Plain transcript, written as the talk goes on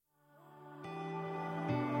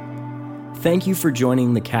Thank you for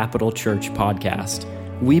joining the Capital Church podcast.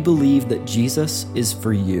 We believe that Jesus is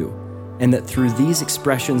for you, and that through these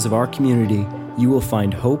expressions of our community, you will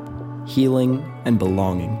find hope, healing, and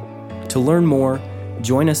belonging. To learn more,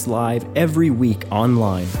 join us live every week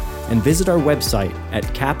online and visit our website at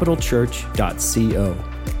capitalchurch.co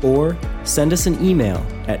or send us an email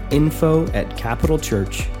at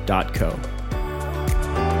info@capitalchurch.co.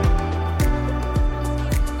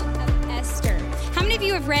 Esther. How many of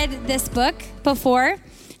you have read this book before?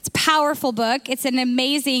 It's a powerful book. It's an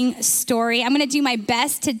amazing story. I'm going to do my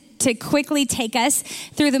best to quickly take us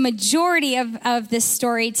through the majority of this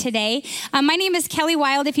story today. My name is Kelly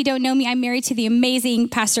Wild. If you don't know me, I'm married to the amazing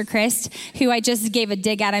Pastor Chris, who I just gave a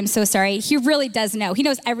dig at. I'm so sorry. He really does know. He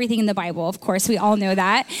knows everything in the Bible. Of course, we all know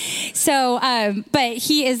that. So, but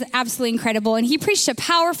he is absolutely incredible. And he preached a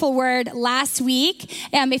powerful word last week.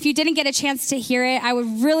 If you didn't get a chance to hear it, I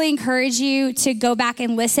would really encourage you to go back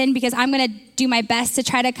and listen, because I'm going to do my best to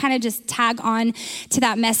try to kind of just tag on to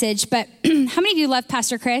that message. But how many of you love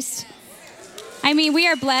Pastor Chris? I mean, we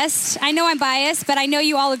are blessed. I know I'm biased, but I know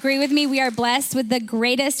you all agree with me. We are blessed with the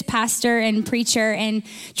greatest pastor and preacher, and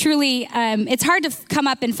truly, it's hard to come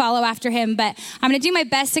up and follow after him, but I'm going to do my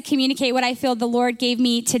best to communicate what I feel the Lord gave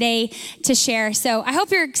me today to share. So I hope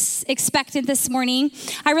you're expectant this morning.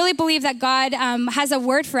 I really believe that God has a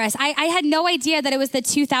word for us. I had no idea that it was the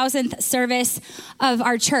 2000th service of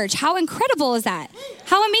our church. How incredible is that?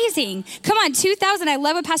 How amazing. Come on, 2000. I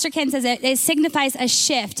love what Pastor Ken says. It signifies a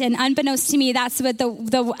shift, and unbeknownst to me, that's what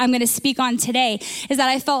I'm going to speak on today, is that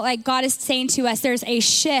I felt like God is saying to us, there's a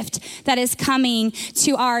shift that is coming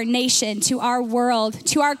to our nation, to our world,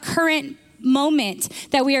 to our current moment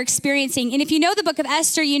that we are experiencing. And if you know the book of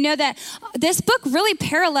Esther, you know that this book really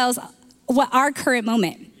parallels what our current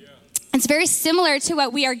moment. It's very similar to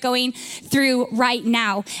what we are going through right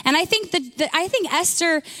now. And I think I think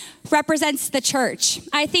Esther represents the church.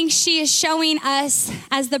 I think she is showing us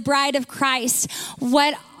as the bride of Christ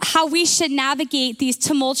how we should navigate these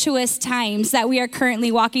tumultuous times that we are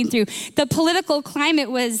currently walking through. The political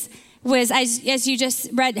climate was as you just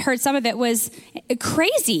heard some of it, was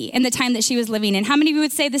crazy in the time that she was living in. How many of you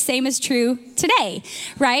would say the same is true today,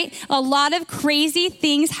 right? A lot of crazy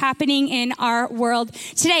things happening in our world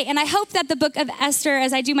today. And I hope that the book of Esther,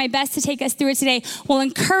 as I do my best to take us through it today, will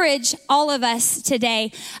encourage all of us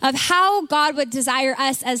today of how God would desire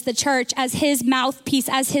us as the church, as his mouthpiece,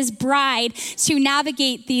 as his bride, to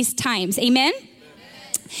navigate these times. Amen?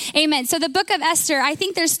 Amen. So the book of Esther, I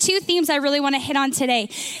think there's two themes I really want to hit on today.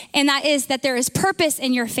 And that is that there is purpose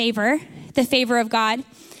in your favor, the favor of God,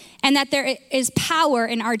 and that there is power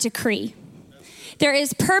in our decree. There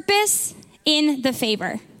is purpose in the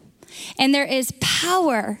favor, and there is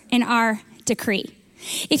power in our decree.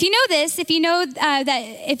 If you know this, if you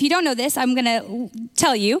don't know this, I'm going to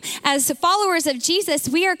tell you, as followers of Jesus,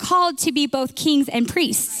 we are called to be both kings and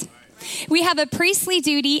priests. We have a priestly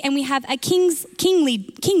duty and we have a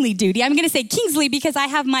kingly duty. I'm going to say Kingsley because I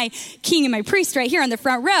have my king and my priest right here on the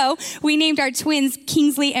front row. We named our twins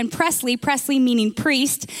Kingsley and Presley, Presley meaning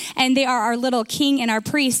priest, and they are our little king and our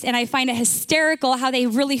priest. And I find it hysterical how they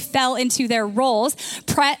really fell into their roles.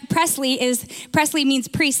 Presley means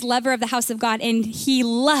priest, lover of the house of God, and he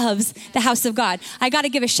loves the house of God. I got to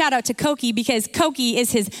give a shout out to Koki, because Koki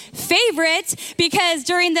is his favorite, because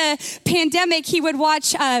during the pandemic, he would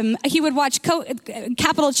watch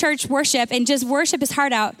Capital Church worship and just worship his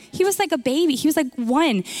heart out. He was like a baby. He was like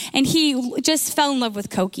one, and he just fell in love with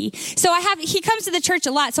Koki. So he comes to the church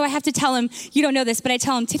a lot, so I have to tell him, you don't know this, but I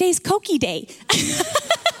tell him, today's Koki Day.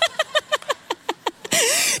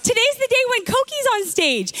 Today's the day when Koki's on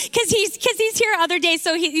stage, because he's here other days.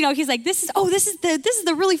 So he's like, this is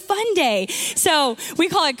the really fun day. So we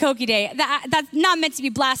call it Koki Day. That's not meant to be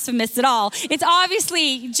blasphemous at all. It's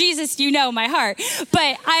obviously Jesus, my heart.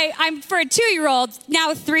 But I'm for a 2-year-old, now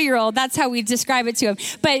a 3-year-old. That's how we describe it to him.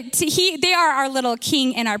 But they are our little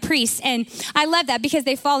king and our priest, and I love that because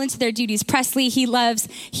they fall into their duties. Presley, he loves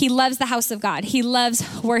the house of God. He loves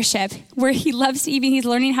worship, where he's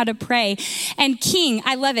learning how to pray. And King,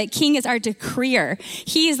 I love it. King is our decreer.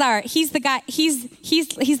 He's the guy, he's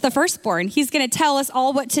the firstborn. He's going to tell us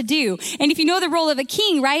all what to do. And if you know the role of a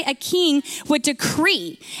king, right? A king would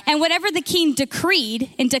decree. And whatever the king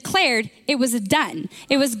decreed and declared, it was done.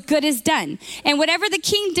 It was good as done. And whatever the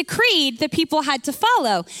king decreed, the people had to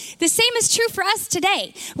follow. The same is true for us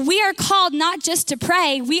today. We are called not just to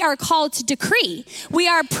pray, we are called to decree. We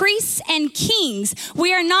are priests and kings.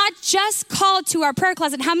 We are not just called to our prayer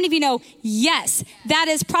closet. How many of you know, yes, that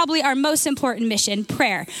is probably our most important mission,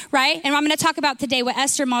 prayer, right? And I'm going to talk about today what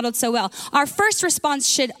Esther modeled so well. Our first response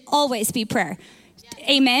should always be prayer.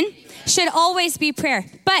 Amen? Should always be prayer.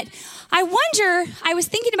 But I was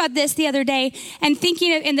thinking about this the other day and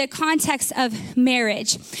thinking in the context of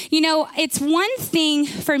marriage. It's one thing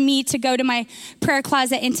for me to go to my prayer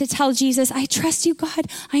closet and to tell Jesus, I trust you, God.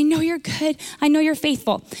 I know you're good. I know you're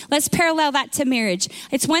faithful. Let's parallel that to marriage.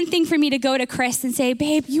 It's one thing for me to go to Chris and say,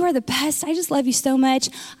 babe, you are the best. I just love you so much.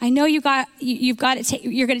 I know you've got it.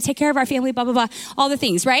 You're going to take care of our family, blah, blah, blah, all the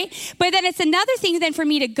things, right? But then it's another thing then for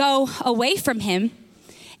me to go away from him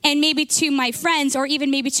and maybe to my friends or even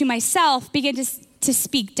maybe to myself begin to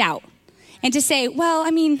speak doubt and to say, well, I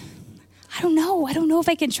don't know. I don't know if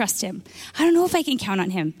I can trust him. I don't know if I can count on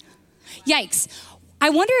him. Yikes. I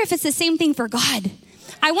wonder if it's the same thing for God.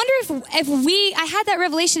 I wonder if I had that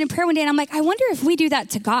revelation in prayer one day and I'm like, I wonder if we do that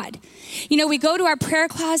to God. We go to our prayer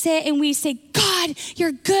closet and we say, God,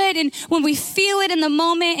 you're good. And when we feel it in the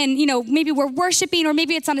moment and, maybe we're worshiping or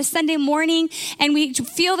maybe it's on a Sunday morning and we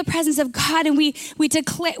feel the presence of God and we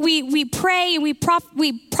declare, we pray and we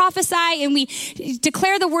prophesy and we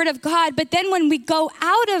declare the word of God. But then when we go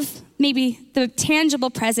out of maybe the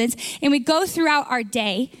tangible presence and we go throughout our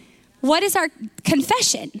day, what is our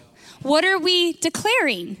confession? What are we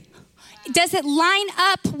declaring? Does it line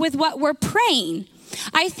up with what we're praying?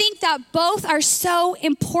 I think that both are so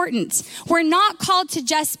important. We're not called to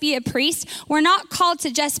just be a priest. We're not called to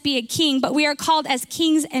just be a king, but we are called as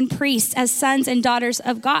kings and priests, as sons and daughters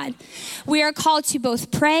of God. We are called to both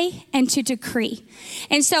pray and to decree.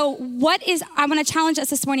 And so I want to challenge us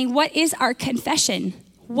this morning. What is our confession?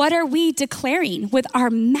 What are we declaring with our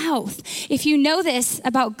mouth? If you know this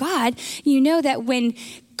about God, you know that when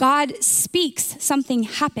God speaks, something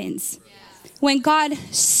happens. When God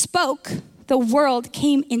spoke, the world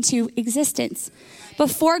came into existence.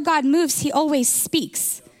 Before God moves, he always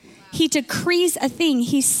speaks. He decrees a thing.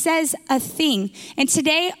 He says a thing. And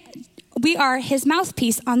today, we are his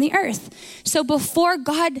mouthpiece on the earth. So before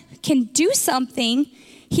God can do something,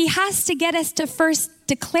 he has to get us to first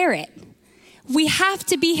declare it. We have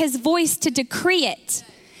to be his voice to decree it.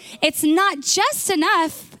 It's not just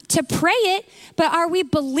enough to pray it, but are we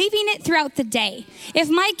believing it throughout the day? If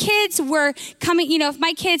my kids were coming, if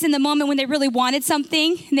my kids in the moment when they really wanted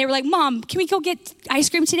something and they were like, Mom, can we go get ice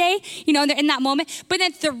cream today? And they're in that moment. But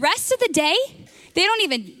then the rest of the day, they don't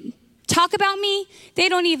even talk about me. They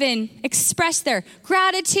don't even express their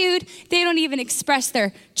gratitude. They don't even express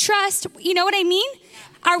their trust. You know what I mean?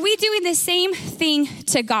 Are we doing the same thing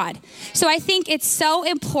to God? So I think it's so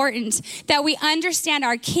important that we understand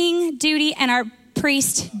our king duty and our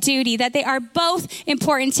priest duty, that they are both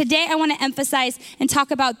important. Today, I want to emphasize and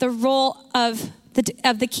talk about the role of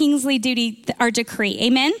the kingly duty, our decree.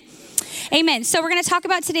 Amen? Amen. So we're going to talk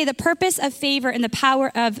about today the purpose of favor and the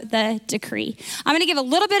power of the decree. I'm going to give a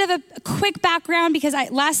little bit of a quick background because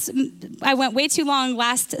I went way too long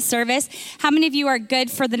last service. How many of you are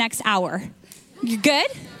good for the next hour? You good?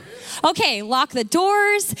 Okay, lock the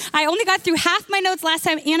doors. I only got through half my notes last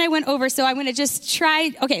time and I went over, so I'm going to just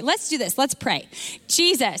try. Okay, let's do this. Let's pray.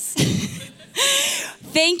 Jesus,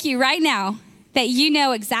 thank you right now that you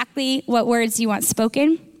know exactly what words you want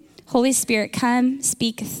spoken. Holy Spirit, come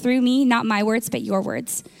speak through me, not my words, but your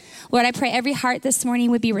words. Lord, I pray every heart this morning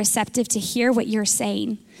would be receptive to hear what you're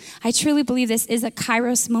saying. I truly believe this is a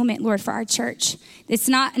Kairos moment, Lord, for our church. It's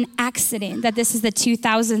not an accident that this is the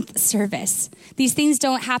 2000th service. These things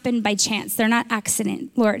don't happen by chance. They're not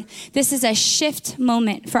accident, Lord. This is a shift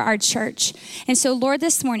moment for our church. And so, Lord,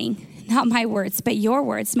 this morning, not my words, but your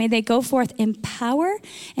words, may they go forth in power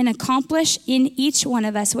and accomplish in each one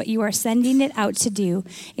of us what you are sending it out to do.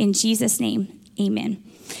 In Jesus' name, amen.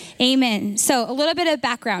 Amen. So a little bit of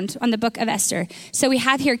background on the book of Esther. So we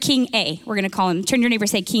have here King A. We're going to call him. Turn to your neighbor,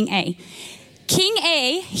 say King A. King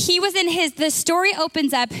A, he was in the story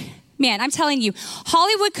opens up. Man, I'm telling you,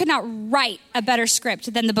 Hollywood could not write a better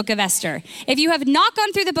script than the book of Esther. If you have not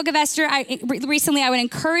gone through the book of Esther recently, I would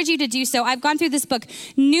encourage you to do so. I've gone through this book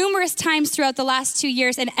numerous times throughout the last 2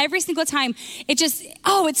 years, and every single time,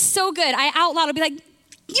 it's so good. I out loud will be like,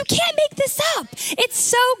 you can't make this up. It's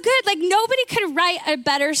so good. Like nobody could write a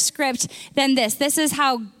better script than this. This is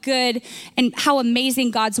how good and how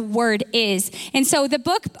amazing God's word is. And so the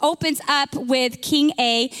book opens up with King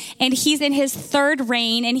A, and he's in his third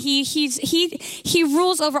reign, and he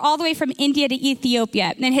rules over all the way from India to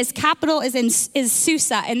Ethiopia, and his capital is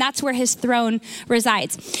Susa, and that's where his throne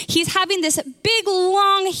resides. He's having this big,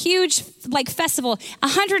 long, huge festival,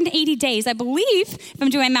 180 days, I believe, if I'm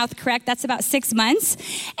doing my math correct, that's about 6 months.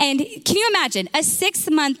 And can you imagine a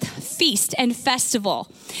 6-month feast and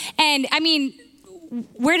festival? And I mean,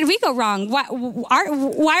 where did we go wrong? Why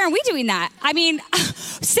aren't we doing that? I mean,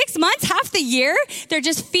 6 months, half the year, they're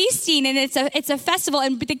just feasting, and it's a festival,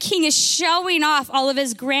 and the king is showing off all of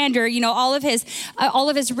his grandeur, all of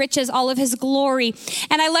his riches, all of his glory.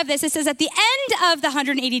 And I love this. It says at the end of the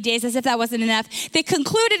 180 days, as if that wasn't enough, they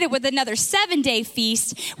concluded it with another 7-day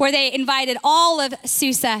feast where they invited all of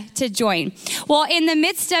Susa to join. Well, at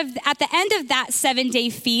the end of that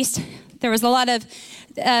 7-day feast, there was a lot of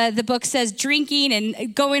the book says drinking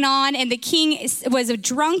and going on, and the king was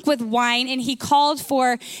drunk with wine, and he called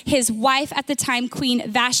for his wife at the time,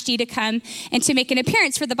 Queen Vashti, to come and to make an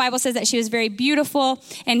appearance, for the Bible says that she was very beautiful,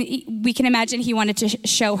 and we can imagine he wanted to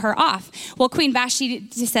show her off. Well, Queen Vashti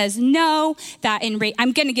says no,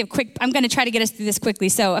 I'm going to try to get us through this quickly,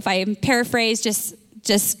 so if I paraphrase, just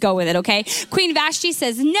go with it, okay? Queen Vashti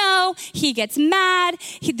says no. He gets mad.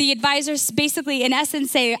 The advisors basically, in essence,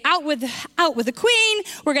 say, out with the queen.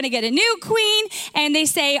 We're going to get a new queen. And they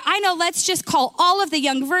say, I know, let's just call all of the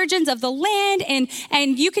young virgins of the land,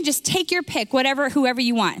 and you can just take your pick, whoever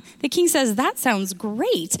you want. The king says, that sounds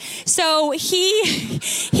great. So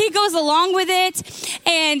he goes along with it.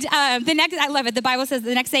 And I love it. The Bible says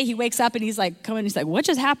the next day he wakes up and he's like, what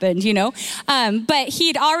just happened, But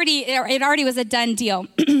it already was a done deal.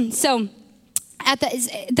 So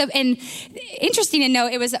and interesting to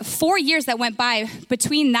note, it was 4 years that went by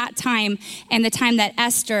between that time and the time that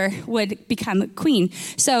Esther would become queen.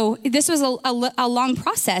 So this was a long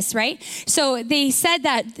process, right? So they said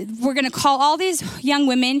that we're going to call all these young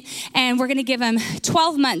women and we're going to give them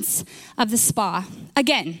 12 months of the spa.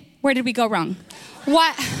 Again, where did we go wrong?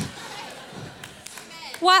 What?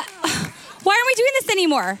 Why aren't we doing this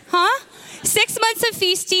anymore? Huh? 6 months of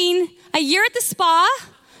feasting, a year at the spa.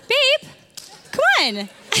 Babe, come on.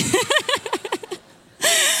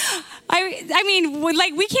 I mean,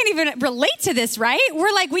 we can't even relate to this, right?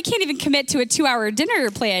 We're like, we can't even commit to a 2-hour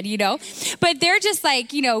dinner plan, But they're just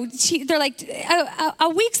like, they're like, a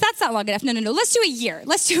week's, that's not long enough. No. Let's do a year.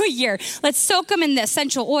 Let's soak them in the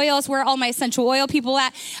essential oils. Where are all my essential oil people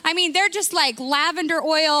at? I mean, they're just like lavender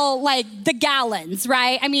oil, like the gallons,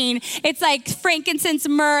 right? I mean, it's like frankincense,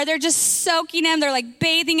 myrrh. They're just soaking them. They're like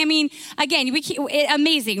bathing. I mean, again,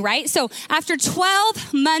 amazing, right? So after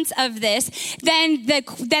 12 months of this, then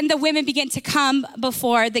the women begin to come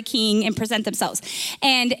before the king and present themselves.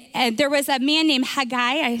 And there was a man named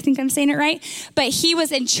Haggai, I think I'm saying it right, but he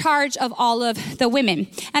was in charge of all of the women.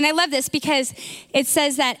 And I love this because it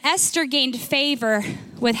says that Esther gained favor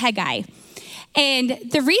with Haggai. And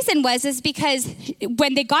the reason is because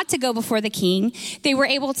when they got to go before the king, they were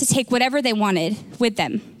able to take whatever they wanted with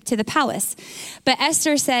them to the palace. But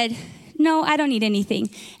Esther said, no, I don't need anything.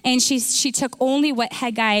 And she took only what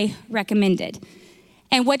Haggai recommended.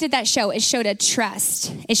 And what did that show? It showed a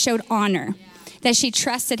trust. It showed honor, that she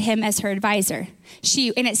trusted him as her advisor.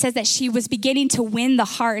 And it says that she was beginning to win the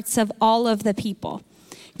hearts of all of the people.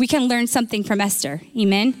 We can learn something from Esther.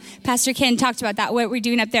 Amen. Pastor Ken talked about that, what we're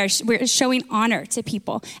doing up there. We're showing honor to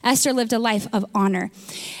people. Esther lived a life of honor.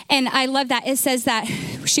 And I love that. It says that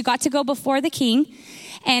she got to go before the king.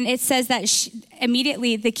 And it says that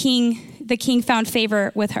immediately the king found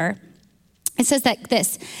favor with her. It says that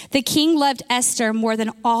the king loved Esther more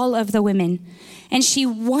than all of the women, and she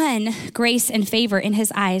won grace and favor in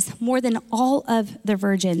his eyes more than all of the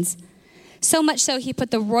virgins. So much so, he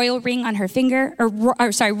put the royal ring on her finger,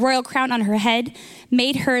 royal crown on her head,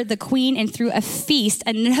 made her the queen, and threw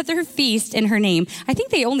another feast in her name. I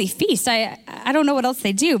think they only feast. I don't know what else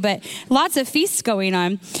they do, but lots of feasts going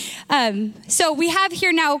on. So we have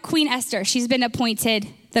here now Queen Esther. She's been appointed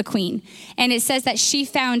the queen. And it says that she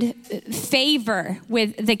found favor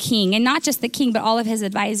with the king, and not just the king, but all of his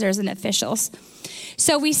advisors and officials.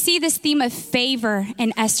 So we see this theme of favor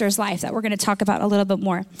in Esther's life that we're going to talk about a little bit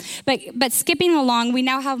more. But skipping along, we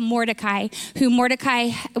now have Mordecai, who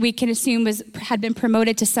we can assume had been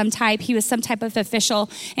promoted to some type. He was some type of official,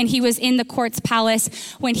 and he was in the court's palace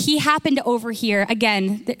when he happened to overhear.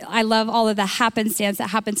 Again, I love all of the happenstance that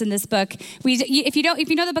happens in this book. If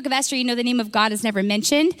you know the book of Esther, you know the name of God is never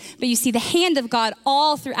mentioned, but you see the hand of God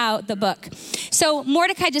all throughout the book. So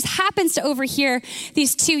Mordecai just happens to overhear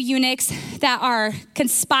these two eunuchs that are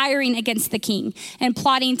conspiring against the king and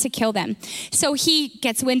plotting to kill them. So he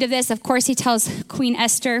gets wind of this. Of course, he tells Queen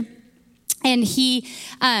Esther, and she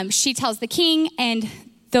tells the king, and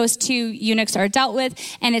those two eunuchs are dealt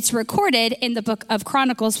with, and it's recorded in the book of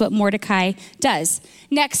Chronicles what Mordecai does.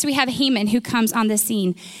 Next, we have Haman, who comes on the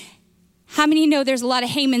scene. How many know there's a lot of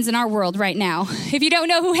Hamans in our world right now? If you don't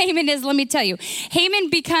know who Haman is, let me tell you. Haman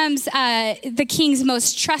becomes the king's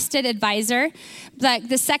most trusted advisor,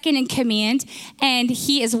 the second in command, and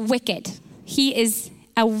he is wicked. He is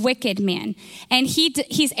a wicked man. And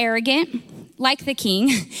he's arrogant, like the king.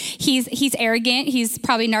 He's arrogant. He's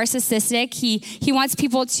probably narcissistic. He wants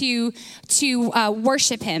people to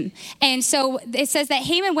worship him. And so it says that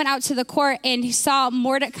Haman went out to the court and he saw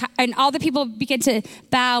Mordecai, and all the people began to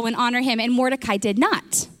bow and honor him, and Mordecai did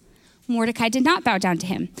not. Mordecai did not bow down to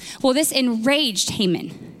him. Well, this enraged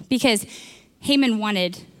Haman because Haman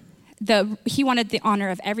wanted the honor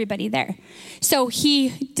of everybody there. So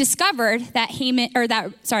he discovered that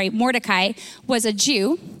Mordecai was a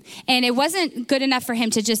Jew, and it wasn't good enough for him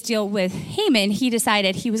to just deal with Haman. He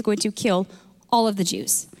decided he was going to kill all of the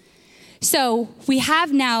Jews. So we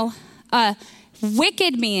have now a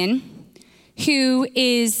wicked man who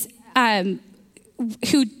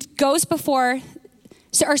goes before.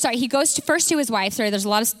 He goes first to his wife. Sorry, there's a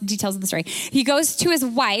lot of details of the story. He goes to his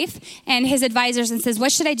wife and his advisors and says,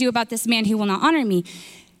 "What should I do about this man who will not honor me?"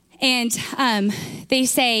 And they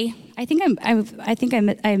say,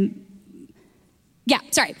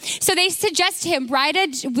 So they suggest to him,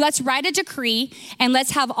 let's write a decree and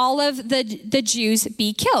let's have all of the Jews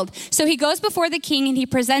be killed. So he goes before the king and he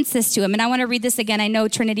presents this to him. And I want to read this again. I know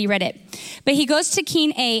Trinity read it. But he goes to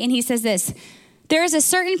King A and he says this: "There is a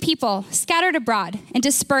certain people scattered abroad and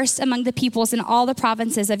dispersed among the peoples in all the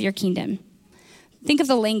provinces of your kingdom." Think of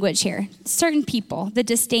the language here. Certain people, the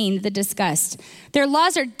disdain, the disgust. Their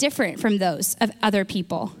laws are different from those of other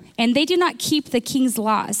people, and they do not keep the king's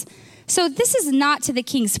laws. So this is not to the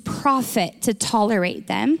king's profit to tolerate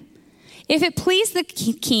them. If it please the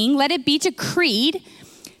king, let it be decreed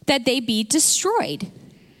that they be destroyed.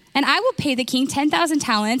 And I will pay the king 10,000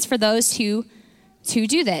 talents for those who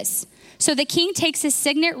do this. So the king takes his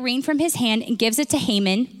signet ring from his hand and gives it to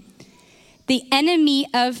Haman, the enemy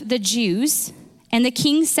of the Jews. And the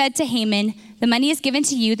king said to Haman, "The money is given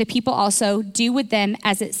to you. The people also do with them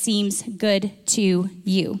as it seems good to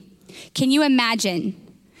you." Can you imagine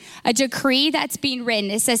a decree that's being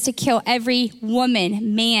written? It says to kill every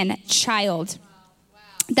woman, man, child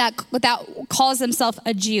that calls himself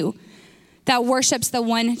a Jew, that worships the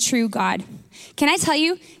one true God. Can I tell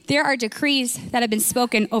you, there are decrees that have been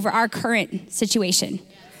spoken over our current situation.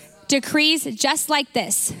 Decrees just like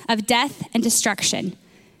this of death and destruction.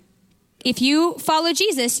 If you follow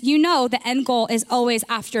Jesus, you know the end goal is always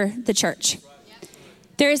after the church.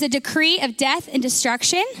 There is a decree of death and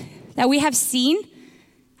destruction that we have seen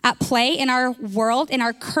at play in our world, in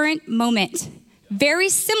our current moment. Very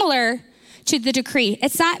similar to the decree.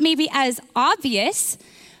 It's not maybe as obvious,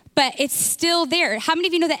 but it's still there. How many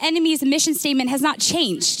of you know the enemy's mission statement has not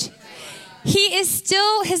changed?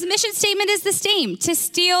 His mission statement is the same: to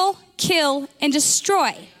steal, kill, and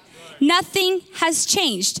destroy. Nothing has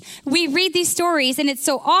changed. We read these stories and it's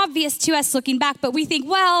so obvious to us looking back, but we think,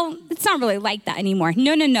 well, it's not really like that anymore.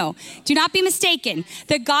 No. Do not be mistaken.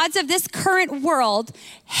 The gods of this current world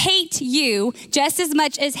hate you just as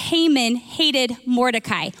much as Haman hated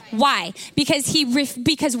Mordecai. Why? Because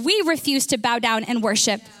we refuse to bow down and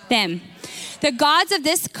worship them. The gods of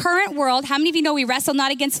this current world, how many of you know we wrestle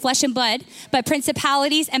not against flesh and blood, but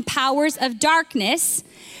principalities and powers of darkness?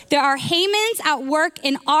 There are Hamans at work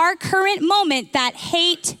in our current moment that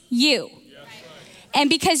hate you. And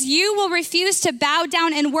because you will refuse to bow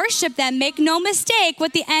down and worship them, make no mistake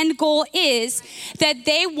what the end goal is, that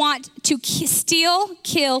they want to steal,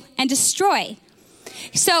 kill, and destroy.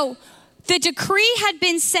 So the decree had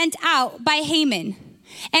been sent out by Haman.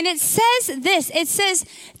 And it says this, it says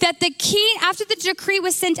that the king, after the decree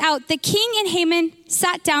was sent out, the king and Haman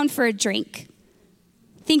sat down for a drink.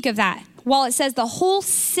 Think of that. While it says the whole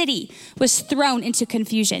city was thrown into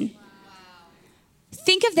confusion.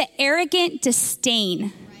 Think of the arrogant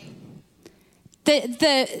disdain.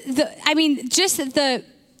 The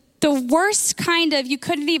worst kind of, you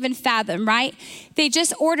couldn't even fathom, right? They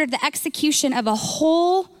just ordered the execution of a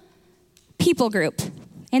whole people group.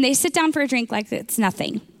 And they sit down for a drink like it's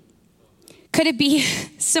nothing. Could it be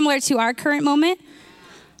similar to our current moment?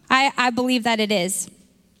 I believe that it is.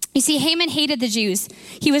 You see, Haman hated the Jews.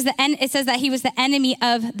 It says that he was the enemy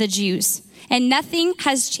of the Jews. And nothing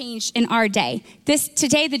has changed in our day.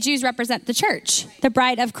 Today, the Jews represent the church, the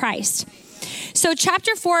bride of Christ. So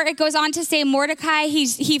chapter 4, it goes on to say Mordecai,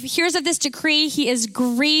 he hears of this decree. He is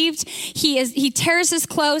grieved. He tears his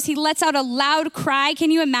clothes. He lets out a loud cry.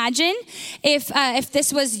 Can you imagine if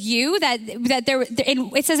this was you,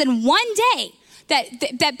 it says in one day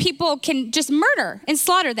that people can just murder and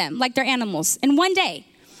slaughter them like they're animals in one day.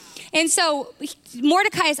 And so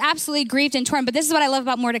Mordecai is absolutely grieved and torn, but this is what I love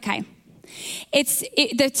about Mordecai.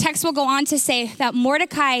 The text will go on to say that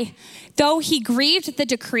Mordecai, though he grieved the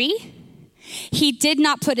decree, he did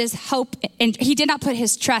not put his hope and he did not put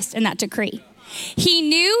his trust in that decree. He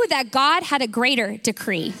knew that God had a greater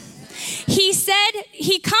decree. He said,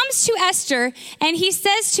 he comes to Esther and he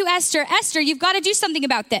says to Esther, Esther, you've got to do something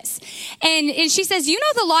about this. And she says, you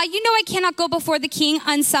know the law, you know I cannot go before the king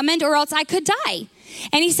unsummoned or else I could die.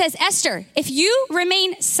 And he says, Esther, if you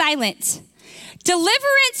remain silent,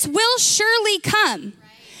 deliverance will surely come.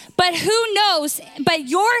 But who knows, but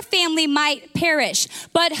your family might perish.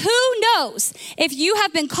 But who knows if you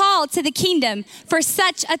have been called to the kingdom for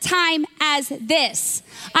such a time as this.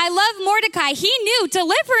 I love Mordecai. He knew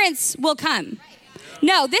deliverance will come.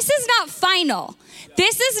 No, this is not final.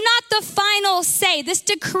 This is not the final say. This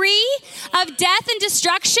decree of death and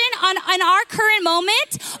destruction on our current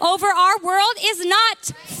moment over our world is not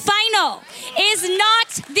final. Is not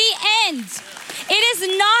the end. It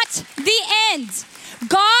is not the end.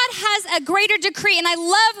 God has a greater decree, and I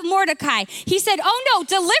love Mordecai. He said, oh no,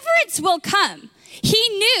 deliverance will come. He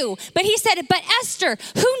knew, but he said, but Esther,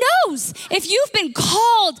 who knows if you've been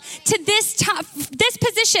called to this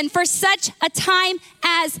position for such a time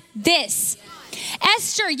as this.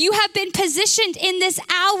 Esther, you have been positioned in this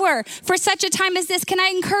hour for such a time as this. Can I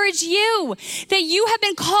encourage you that you have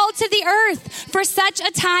been called to the earth for such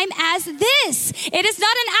a time as this? It is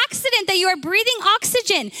not an accident that you are breathing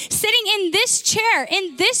oxygen, sitting in this chair,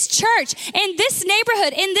 in this church, in this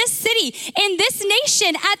neighborhood, in this city, in this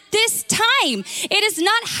nation at this time. It is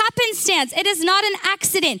not happenstance. It is not an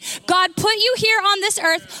accident. God put you here on this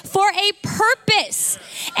earth for a purpose,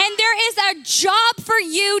 and there is a job for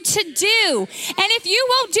you to do. And if you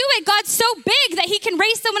won't do it, God's so big that he can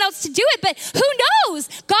raise someone else to do it. But who knows?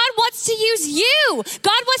 God wants to use you.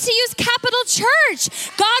 God wants to use Capital Church.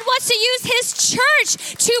 God wants to use his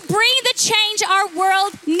church to bring the change our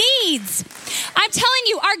world needs. I'm telling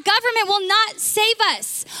you, our government will not save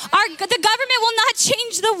us. The government will not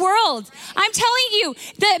change the world. I'm telling you,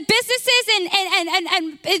 the businesses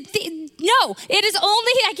no, it is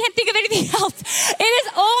only, I can't think of anything else. It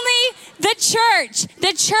is only the church.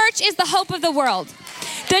 The church is the hope of the world.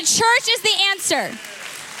 The church is the answer.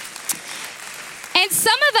 And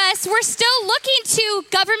some of us, we're still looking to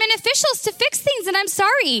government officials to fix things. And I'm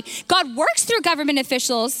sorry, God works through government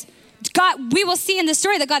officials. God, we will see in the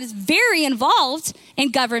story that God is very involved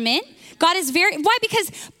in government. God is why?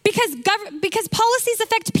 Because policies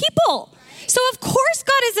affect people. So of course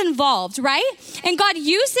God is involved, right? And God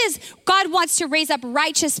wants to raise up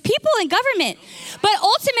righteous people in government. But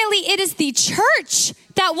ultimately it is the church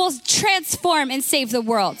that will transform and save the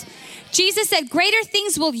world. Jesus said, greater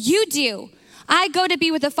things will you do. I go to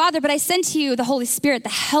be with the Father, but I send to you the Holy Spirit, the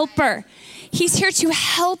helper. He's here to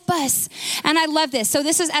help us. And I love this. So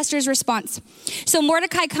this is Esther's response. So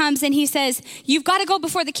Mordecai comes and he says, you've got to go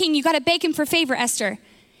before the king. You got to beg him for favor, Esther.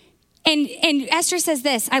 And Esther says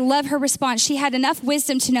this. I love her response. She had enough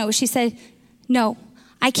wisdom to know. She said, no,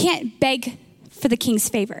 I can't beg for the king's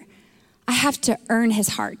favor. I have to earn his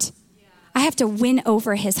heart. I have to win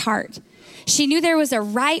over his heart. She knew there was a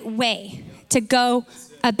right way to go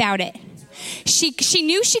about it. She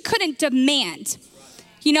knew she couldn't demand.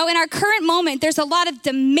 You know, in our current moment, there's a lot of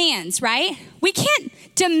demands, right? We can't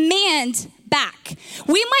demand back.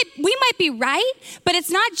 We might be right, but it's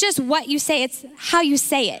not just what you say, it's how you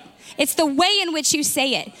say it. It's the way in which you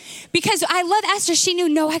say it. Because I love Esther. She knew,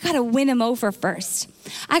 no, I got to win him over first.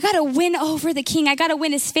 I got to win over the king. I got to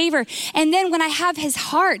win his favor. And then when I have his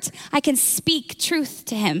heart, I can speak truth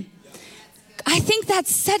to him. I think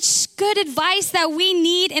that's such good advice that we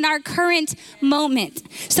need in our current moment.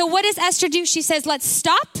 So what does Esther do? She says, let's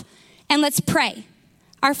stop and let's pray.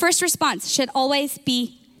 Our first response should always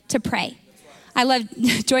be to pray. I love,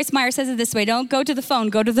 Joyce Meyer says it this way, don't go to the phone,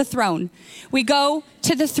 go to the throne. We go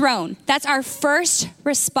to the throne. That's our first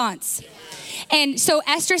response. And so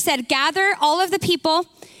Esther said, gather all of the people,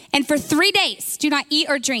 and for 3 days, do not eat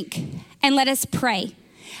or drink, and let us pray.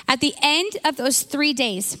 At the end of those 3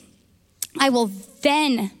 days, I will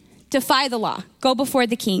then defy the law, go before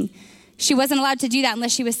the king. She wasn't allowed to do that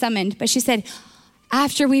unless she was summoned. But she said,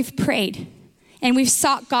 after we've prayed and we've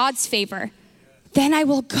sought God's favor, then I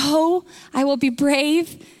will go, I will be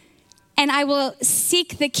brave, and I will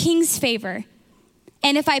seek the king's favor.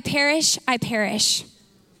 And if I perish, I perish.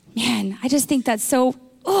 Man, I just think that's so,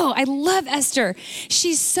 I love Esther.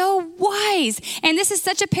 She's so wise. And this is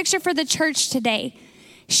such a picture for the church today.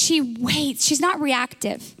 She waits. She's not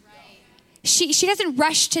reactive. She doesn't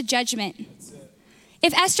rush to judgment.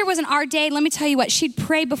 If Esther was in our day, let me tell you what, she'd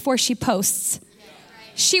pray before she posts.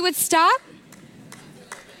 She would stop.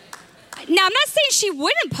 Now, I'm not saying she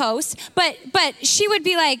wouldn't post, but she would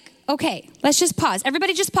be like, Okay, let's just pause.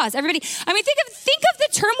 Everybody just pause. Everybody, think of the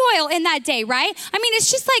turmoil in that day, right? It's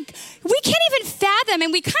just like, we can't even fathom,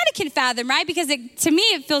 and we kind of can fathom, right? Because to me,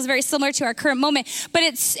 it feels very similar to our current moment, but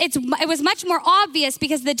it was much more obvious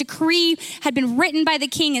because the decree had been written by the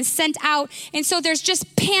king and sent out. And so there's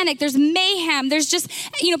just panic, there's mayhem, there's just,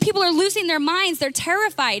 people are losing their minds, they're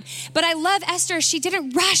terrified. But I love Esther. She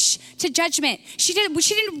didn't rush to judgment. She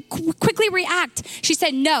didn't quickly react. She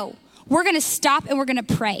said, no, we're going to stop and we're going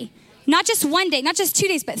to pray. Not just one day, not just 2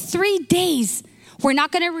 days, but 3 days. We're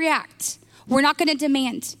not going to react. We're not going to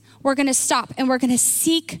demand. We're going to stop and we're going to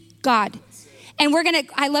seek God. And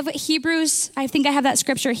I love what Hebrews, I think I have that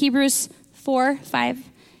scripture, Hebrews 4:5.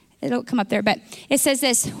 It'll come up there, but it says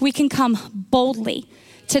this: we can come boldly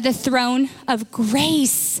to the throne of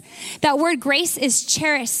grace. That word grace is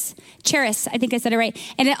charis, I think I said it right.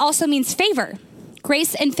 And it also means favor.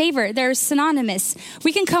 Grace and favor, they're synonymous.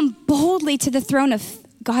 We can come boldly to the throne of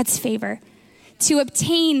God's favor to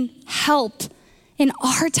obtain help in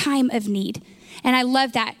our time of need. And I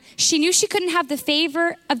love that. She knew she couldn't have the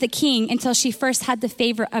favor of the king until she first had the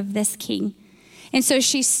favor of this king. And so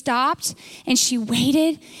she stopped and she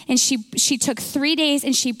waited and she took 3 days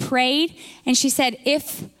and she prayed and she said,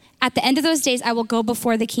 if at the end of those days I will go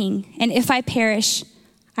before the king, and if I perish,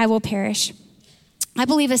 I will perish. I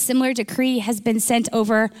believe a similar decree has been sent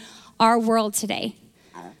over our world today.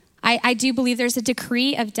 I do believe there's a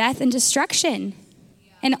decree of death and destruction.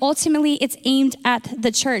 And ultimately, it's aimed at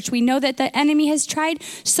the church. We know that the enemy has tried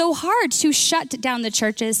so hard to shut down the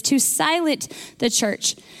churches, to silence the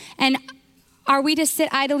church. And are we to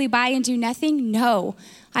sit idly by and do nothing? No.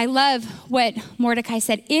 I love what Mordecai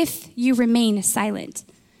said: if you remain silent.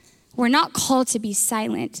 We're not called to be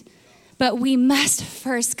silent, but we must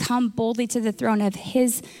first come boldly to the throne of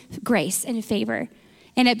his grace and favor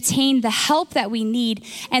and obtain the help that we need.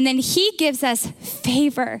 And then he gives us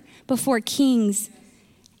favor before kings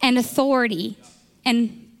and authority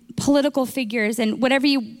and political figures and whatever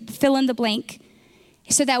you fill in the blank,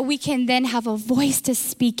 so that we can then have a voice to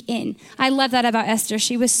speak in. I love that about Esther.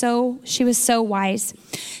 She was so wise.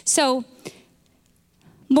 So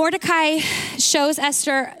Mordecai shows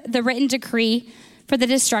Esther the written decree for the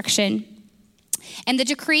destruction. And the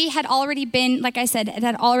decree had already been, like I said, it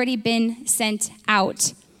had already been sent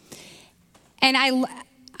out. And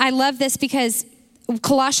I love this because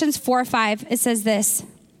Colossians 4:5, it says this.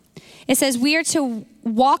 It says, we are to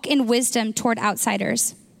walk in wisdom toward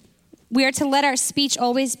outsiders. We are to let our speech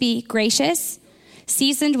always be gracious,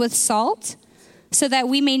 seasoned with salt, so that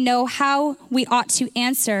we may know how we ought to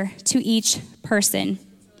answer to each person.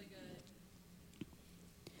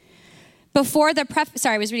 Before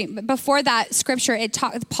that scripture,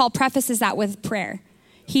 Paul prefaces that with prayer.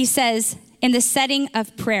 He says, in the setting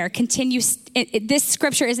of prayer, this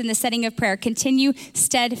scripture is in the setting of prayer, continue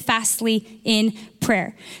steadfastly in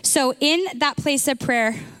prayer. So in that place of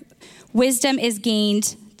prayer, wisdom is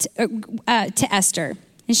gained to Esther,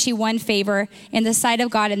 and she won favor in the sight of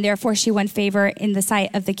God, and therefore she won favor in the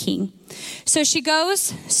sight of the king. So she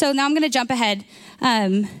goes, so now I'm going to jump ahead.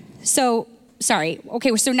 Okay,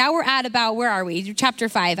 so now we're at about, where are we? Chapter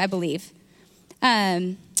 5, I believe.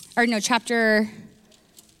 Chapter,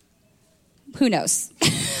 who knows?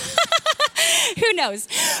 Who knows?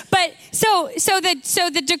 But so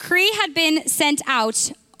the decree had been sent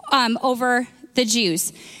out over the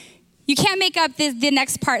Jews. You can't make up the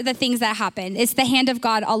next part, the things that happened. It's the hand of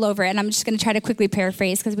God all over it. And I'm just going to try to quickly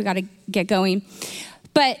paraphrase because we got to get going.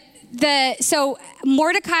 But so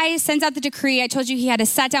Mordecai sends out the decree. I told you he had a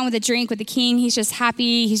sat down with a drink with the king. He's just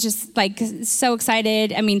happy. He's just like so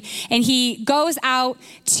excited. And he goes out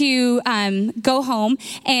to go home,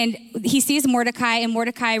 and he sees Mordecai, and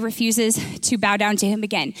Mordecai refuses to bow down to him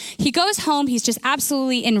again. He goes home. He's just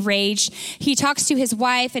absolutely enraged. He talks to his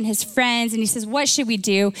wife and his friends, and he says, what should we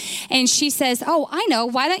do? And she says, oh, I know.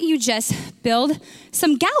 Why don't you just build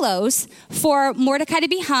some gallows for Mordecai to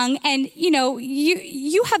be hung? And,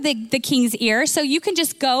 you have the king's ear, so you can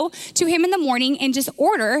just go to him in the morning and just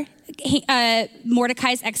order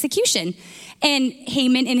Mordecai's execution. And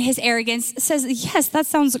Haman, in his arrogance, says, yes, that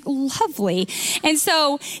sounds lovely. And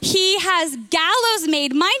so he has gallows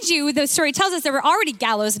made. Mind you, the story tells us there were already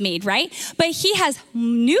gallows made, right? But he has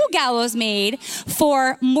new gallows made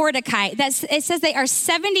for Mordecai. It says they are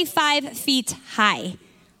 75 feet high.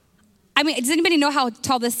 Does anybody know how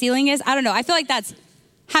tall the ceiling is? I don't know. I feel like that's,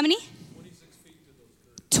 how many?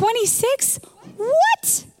 26?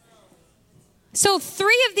 What? So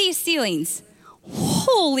 3 of these ceilings.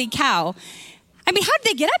 Holy cow. How did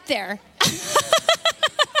they get up there?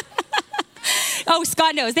 Oh,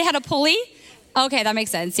 Scott knows. They had a pulley? Okay, that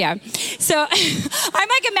makes sense, yeah. So I'm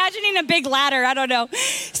imagining a big ladder. I don't know.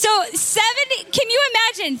 So 70, can you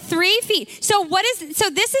imagine 3 feet? So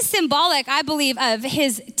this is symbolic, I believe, of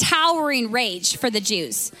his towering rage for the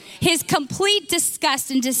Jews, his complete disgust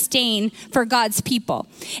and disdain for God's people.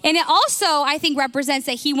 And it also, I think, represents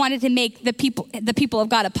that he wanted to make the people of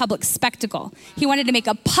God a public spectacle. He wanted to make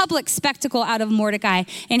a public spectacle out of Mordecai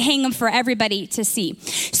and hang him for everybody to see.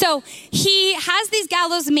 So he has these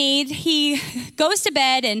gallows made. He goes to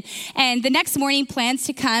bed and the next morning plans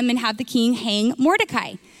to come and have the king hang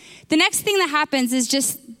Mordecai. The next thing that happens is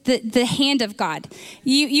just the hand of God.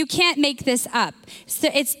 You can't make this up. So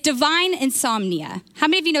it's divine insomnia. How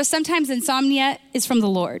many of you know sometimes insomnia is from the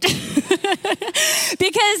Lord?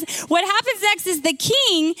 Because what happens next is the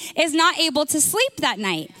king is not able to sleep that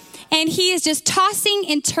night. And he is just tossing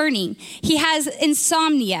and turning. He has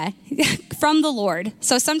insomnia from the Lord.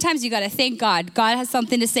 So sometimes you got to thank God. God has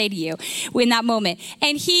something to say to you in that moment.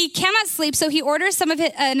 And he cannot sleep, so he orders someone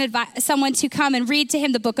to come and read to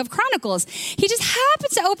him the book of Chronicles. He just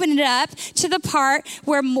happens to open it up to the part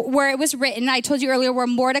where it was written, I told you earlier, where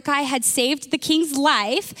Mordecai had saved the king's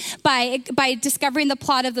life by discovering the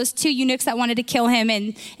plot of those 2 eunuchs that wanted to kill him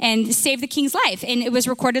and save the king's life. And it was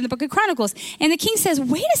recorded in the book of Chronicles. And the king says,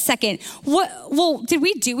 wait a second. Well, did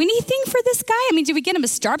we do anything for this guy? I mean, did we get him a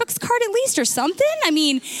Starbucks card at least or something? I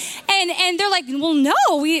mean, and they're like, well, no,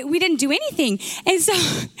 we didn't do anything. And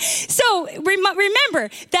so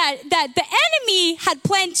remember that the enemy had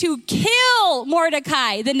planned to kill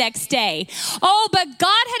Mordecai the next day. Oh, but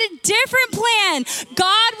God had a different plan.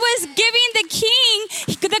 God was giving the king,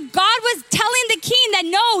 God was telling the king that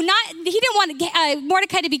he didn't want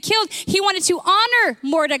Mordecai to be killed. He wanted to honor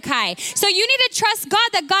Mordecai. So you need to trust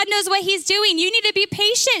God that God knows what he's doing. You need to be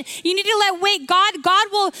patient. You need to wait. God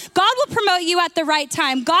will promote you at the right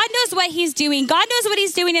time. God knows what he's doing. God knows what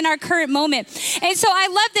he's doing in our current moment. And so I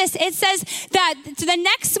love this. It says that the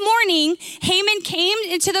next morning, Haman came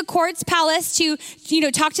into the court's palace to,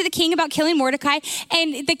 talk to the king about killing Mordecai.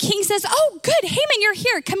 And the king says, oh, good. Haman, you're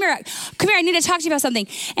here. Come here. I need to talk to you about something.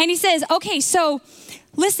 And he says, okay, so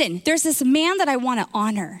listen, there's this man that I want to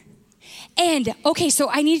honor. And, okay, so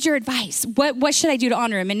I need your advice. What should I do to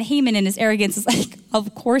honor him? And Haman in his arrogance is like,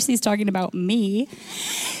 of course he's talking about me.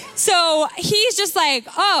 So he's just like,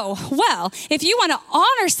 oh, well, if you want to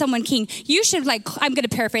honor someone, king, you should I'm going to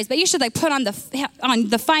paraphrase, but you should put on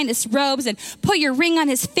the finest robes and put your ring on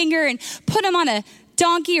his finger and put him on a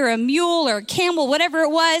donkey or a mule or a camel, whatever it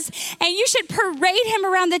was, and you should parade him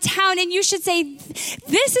around the town, and you should say,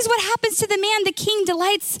 this is what happens to the man the king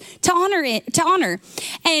delights to honor.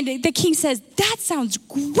 And the king says, that sounds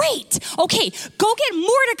great. Okay, go get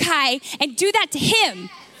Mordecai and do that to him.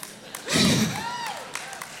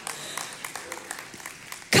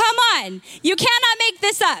 Come on, you cannot make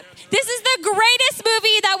this up. This is the greatest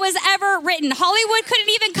movie that was ever written. Hollywood couldn't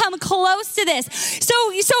even come close to this. So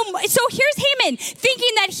here's Haman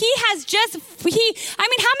thinking that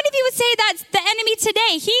how many of you would say that's the enemy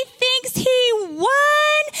today? He thinks he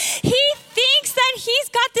won. He thinks that he's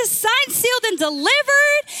got this sign sealed and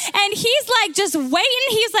delivered, and he's just waiting.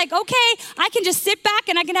 He's like, okay, I can just sit back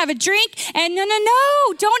and I can have a drink. And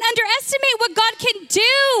no, don't underestimate what God can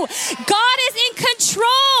do. God is in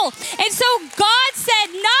control. And so God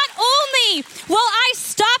said, not only will I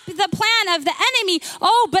stop the plan of the enemy,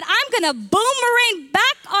 but I'm going to boomerang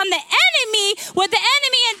back on the enemy what the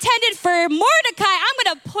enemy intended for Mordecai. I'm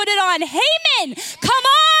going to put it on Haman. Come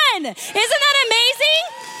on. Isn't that amazing?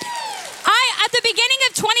 At the beginning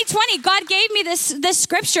of 2020, God gave me this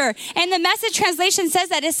scripture, and the Message translation says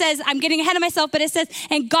that. It says, I'm getting ahead of myself, but it says,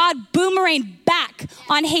 and God boomeranged back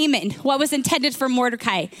on Haman what was intended for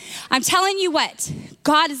Mordecai. I'm telling you what,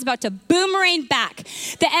 God is about to boomerang back.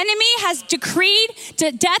 The enemy has decreed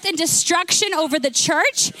death and destruction over the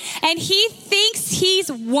church, and he thinks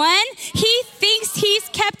he's won. He thinks he's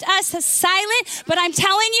kept us silent, but I'm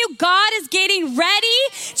telling you, God is getting ready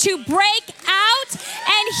to break out,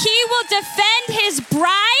 and he will defend his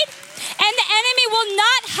bride, and the enemy will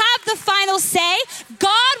not have the final say.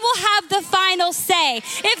 God will have the final say.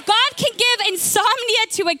 If God can give insomnia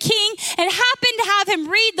to a king and happen to have him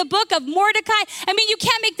read the book of Mordecai, I mean, you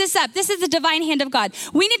can't make this up. This is the divine hand of God.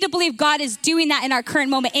 We need to believe God is doing that in our current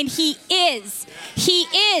moment, and he is. He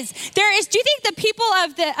is. Do you think the people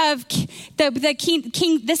of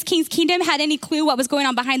this king's kingdom had any clue what was going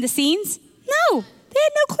on behind the scenes? No. They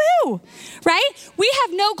had no clue, right? We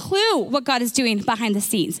have no clue what God is doing behind the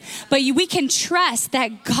scenes, but we can trust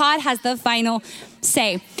that God has the final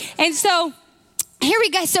say. And so here we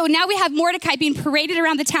go. So now we have Mordecai being paraded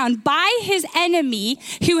around the town by his enemy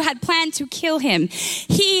who had planned to kill him.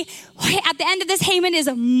 At the end of this, Haman is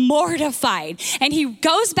mortified, and he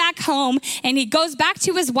goes back home, and he goes back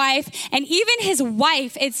to his wife, and even his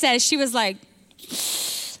wife, it says, she was like,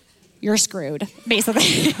 you're screwed,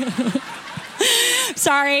 basically.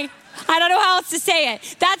 Sorry, I don't know how else to say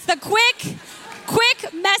it. That's the quick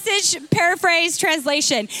message paraphrase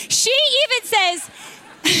translation. She even says,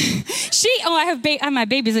 I have my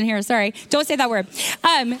babies in here. Sorry, don't say that word.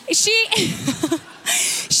 She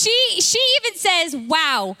even says,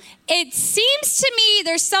 "Wow, it seems to me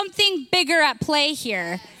there's something bigger at play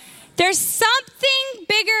here. There's something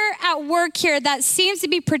bigger at work here that seems to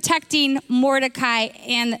be protecting Mordecai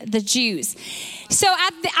and the Jews." So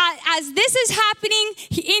as this is happening,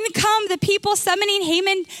 in come the people summoning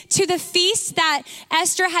Haman to the feast that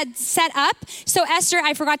Esther had set up. So Esther,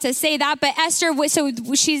 I forgot to say that, but Esther,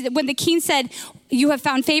 when the king said, "You have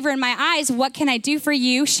found favor in my eyes. What can I do for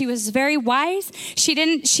you?" She was very wise. She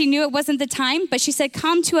knew it wasn't the time, but she said,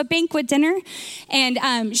 "Come to a banquet dinner." And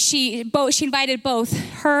she invited both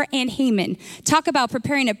her and Haman. Talk about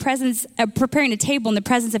preparing a table in the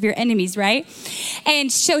presence of your enemies, right?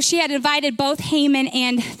 And so she had invited both Haman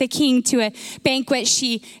and the king to a banquet.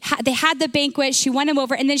 They had the banquet. She won him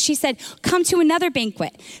over, and then she said, "Come to another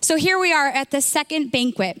banquet." So here we are at the second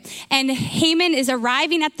banquet, and Haman is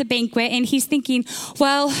arriving at the banquet, and he's thinking,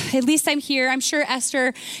 well, at least I'm here. I'm sure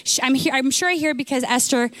I'm here because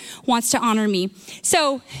Esther wants to honor me.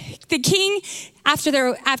 So the king,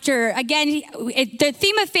 after again, the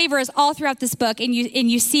theme of favor is all throughout this book, and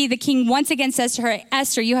you see the king once again says to her,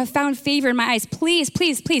 "Esther, you have found favor in my eyes. Please,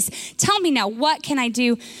 please, please, tell me now, what can I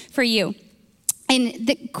do for you?" And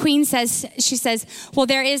the queen says, well,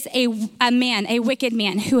 there is a wicked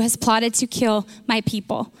man who has plotted to kill my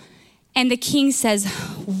people. And the king says,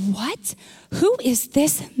 "What? Who is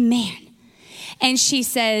this man?" And she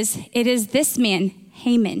says, "It is this man,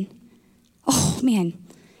 Haman." Oh man,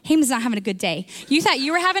 Haman's not having a good day. You thought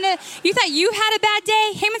you had a bad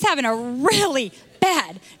day? Haman's having a really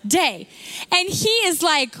bad day. And he is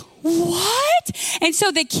like, "What?" And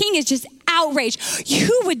so the king is just outraged.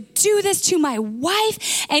 "You would do this to my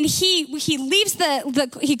wife?" And he leaves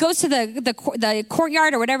he goes to the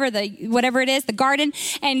courtyard or whatever it is, the garden.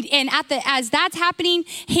 And as that's happening,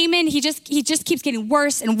 Haman, he just keeps getting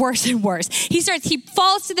worse and worse and worse. He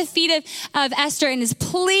falls to the feet of Esther and is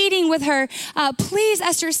pleading with her, "Please,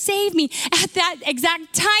 Esther, save me." At that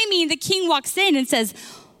exact timing, the king walks in and says,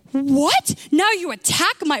 "What? Now you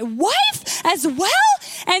attack my wife as well?"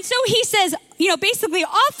 And so he says, basically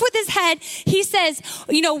off with his head, he says,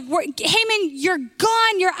 "Haman, you're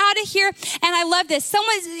gone. You're out of here." And I love this.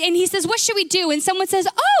 And he says, "What should we do?" And someone says,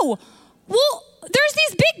 "Oh, well, there's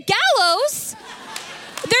these big gallows.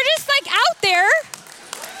 They're just like out there.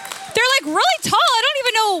 They're like really tall. I don't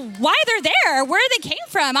even know why they're there, where they came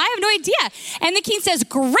from. I have no idea." And the king says,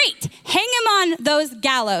 "Great, hang him on those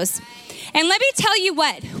gallows." And let me tell you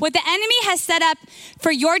what the enemy has set up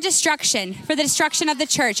for your destruction, for the destruction of the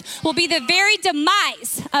church, will be the very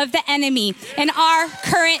demise of the enemy in our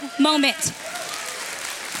current moment.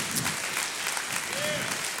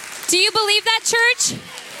 Do you believe that, church?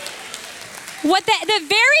 What the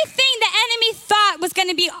very thing the enemy thought was going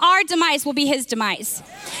to be our demise will be his demise.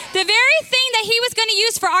 The very thing that he was going to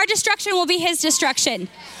use for our destruction will be his destruction.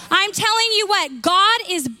 I'm telling you what, God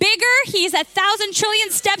is bigger. He's 1,000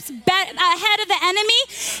 trillion steps ahead of the enemy.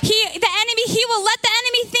 He will let the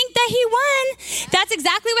enemy think that he won. That's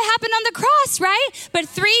exactly what happened on the cross, right? But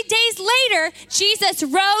 3 days later, Jesus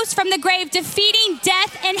rose from the grave, defeating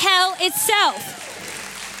death and hell itself.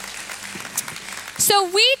 So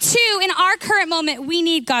we too, in our current moment, we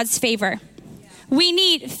need God's favor. We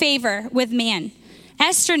need favor with man.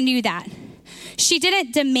 Esther knew that. She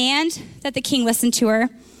didn't demand that the king listen to her.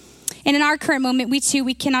 And in our current moment, we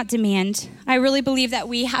cannot demand. I really believe that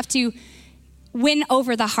we have to win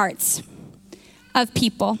over the hearts of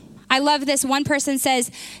people. I love this. One person says,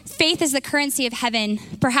 faith is the currency of heaven.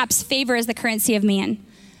 Perhaps favor is the currency of man.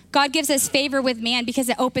 God gives us favor with man because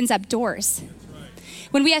it opens up doors.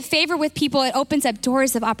 When we have favor with people, it opens up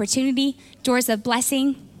doors of opportunity, doors of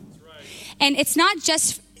blessing. And it's not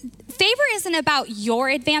just, favor isn't about your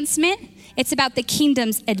advancement. It's about the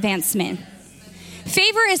kingdom's advancement.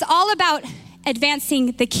 Favor is all about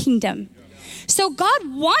advancing the kingdom. So God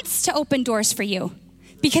wants to open doors for you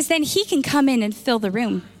because then he can come in and fill the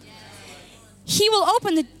room. He will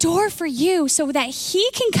open the door for you so that he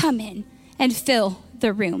can come in and fill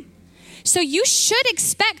the room. So you should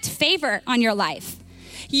expect favor on your life.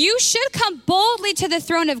 You should come boldly to the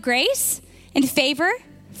throne of grace and favor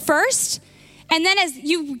first, And then as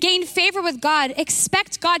you gain favor with God,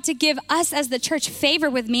 expect God to give us as the church favor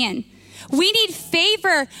with man. We need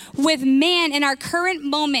favor with man in our current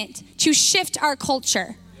moment to shift our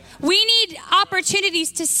culture. We need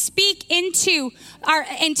opportunities to speak into our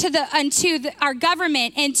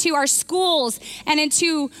government, into our schools, and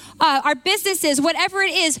into our businesses, whatever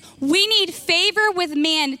it is. We need favor with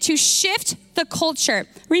man to shift the culture.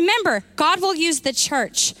 Remember, God will use the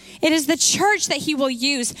church. It is the church that he will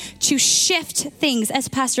use to shift things, as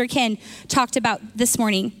Pastor Ken talked about this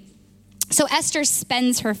morning. So Esther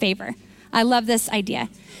spends her favor. I love this idea.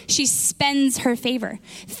 She spends her favor.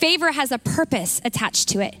 Favor has a purpose attached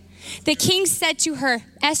to it. The king said to her,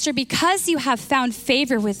 Esther, because you have found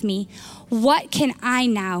favor with me, what can I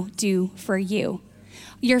now do for you?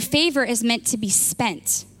 Your favor is meant to be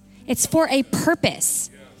spent. It's for a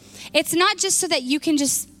purpose. It's not just so that you can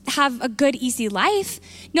just have a good, easy life.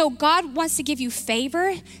 No, God wants to give you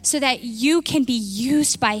favor so that you can be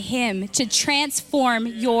used by him to transform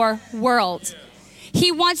your world. He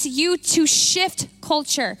wants you to shift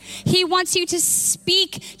culture. He wants you to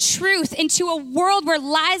speak truth into a world where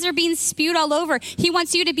lies are being spewed all over. He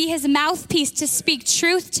wants you to be his mouthpiece to speak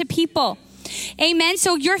truth to people. Amen.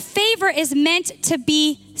 So your favor is meant to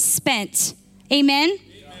be spent. Amen.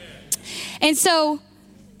 And so,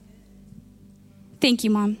 thank you,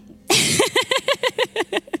 Mom.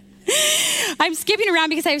 I'm skipping around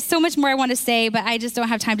because I have so much more I want to say, but I just don't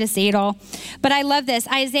have time to say it all. But I love this.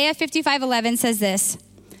 Isaiah 55:11 says this.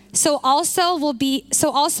 So also will be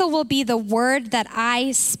the word that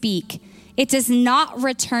I speak. It does not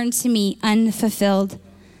return to me unfulfilled.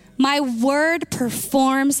 My word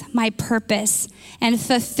performs my purpose and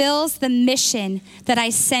fulfills the mission that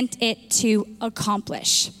I sent it to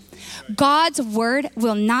accomplish. God's word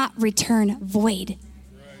will not return void.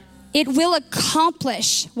 It will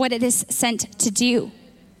accomplish what it is sent to do.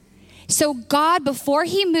 So God, before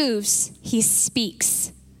he moves, he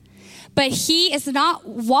speaks. But he is not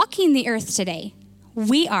walking the earth today.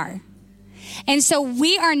 We are. And so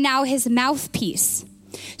we are now his mouthpiece.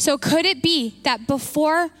 So could it be that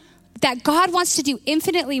that God wants to do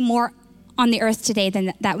infinitely more on the earth today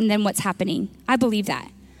than what's happening? I believe that.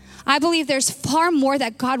 I believe there's far more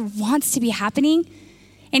that God wants to be happening.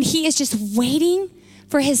 And he is just waiting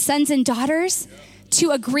for his sons and daughters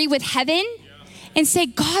to agree with heaven and say,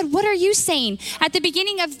 God, what are you saying? At the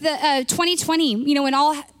beginning of the 2020, when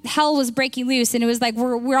all hell was breaking loose and it was like,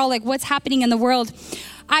 we're all like, what's happening in the world?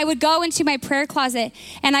 I would go into my prayer closet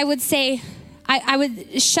and I would say, I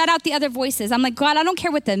would shut out the other voices. I'm like, God, I don't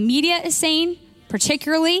care what the media is saying,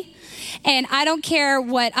 particularly. And I don't care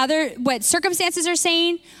what circumstances are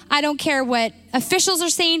saying. I don't care what officials are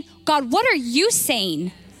saying. God, what are you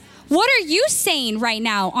saying? What are you saying right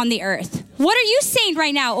now on the earth? What are you saying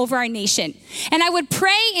right now over our nation? And I would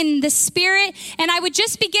pray in the spirit and I would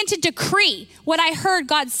just begin to decree what I heard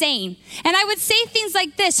God saying. And I would say things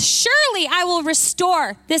like this: surely I will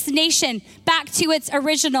restore this nation back to its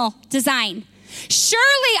original design.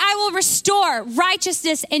 Surely I will restore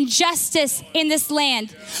righteousness and justice in this land.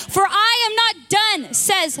 For I am not done,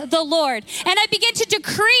 says the Lord. And I began to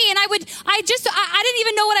decree, and I didn't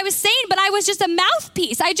even know what I was saying, but I was just a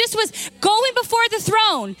mouthpiece. I just was going before the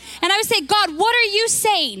throne. And I would say, God, what are you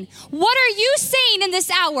saying? What are you saying in this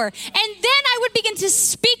hour? And then I would begin to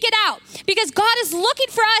speak it out, because God is looking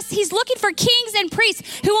for us. He's looking for kings and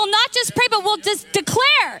priests who will not just pray, but will just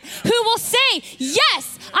declare, who will say,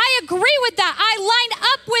 yes, I agree with that. I line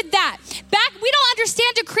up with that. We don't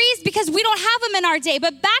understand decrees because we don't have them in our day.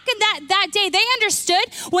 But back in that day, they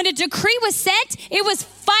understood when a decree was sent, it was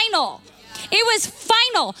final. It was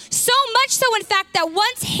final. So much so, in fact, that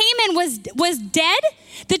once Haman was dead,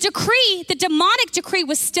 the demonic decree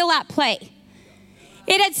was still at play.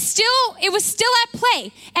 It was still at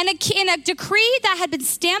play. And a decree that had been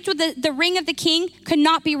stamped with the ring of the king could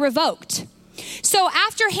not be revoked. So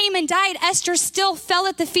after Haman died, Esther still fell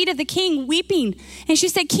at the feet of the king weeping. And she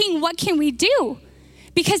said, King, what can we do?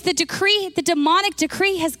 Because the demonic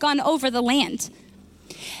decree has gone over the land.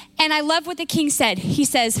 And I love what the king said. He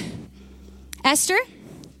says, Esther,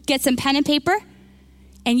 get some pen and paper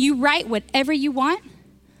and you write whatever you want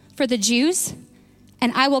for the Jews,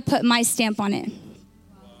 and I will put my stamp on it.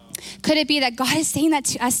 Could it be that God is saying that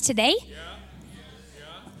to us today?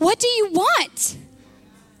 What do you want?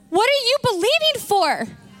 What are you believing for?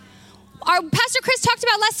 Pastor Chris talked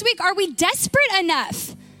about last week, are we desperate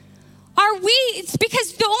enough? It's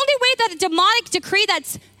because the only way that a demonic decree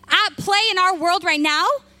that's at play in our world right now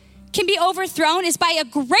can be overthrown is by a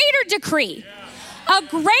greater decree. A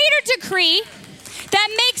greater decree that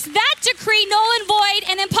makes that decree null and void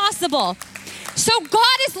and impossible. So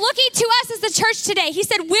God is looking to us as the church church today. He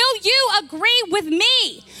said, will you agree with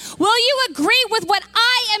me? Will you agree with what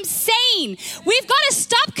I am saying? We've got to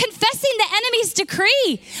stop confessing the enemy's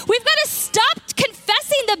decree. We've got to stop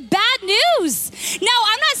confessing the bad news. Now,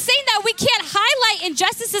 I'm not saying that we can't highlight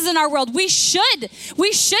injustices in our world. We should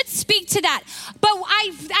speak to that. But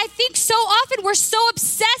I think so often we're so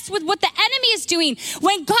obsessed with what the enemy is doing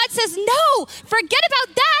when God says, no, forget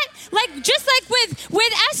about that. Like, just like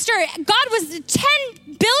with Esther, God was 10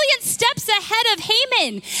 billion steps ahead of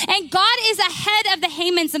Haman. And God is ahead of the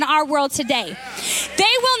Hamans in our world today.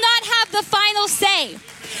 They will not have the final say.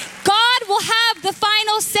 God will have the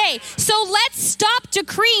final say. So let's stop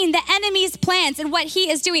decreeing the enemy's plans and what he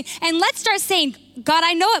is doing. And let's start saying, God,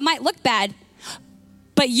 I know it might look bad,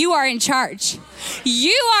 but you are in charge.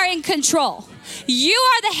 You are in control. You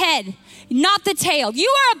are the head, not the tail. You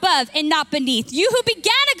are above and not beneath. You who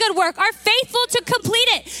began a good work are faithful to complete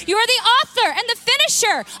it. You are the author and the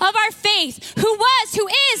finisher of our faith, who was,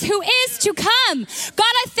 who is to come.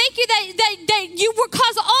 God, I thank you that you will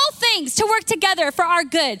cause all things to work together for our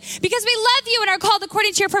good, because we love you and are called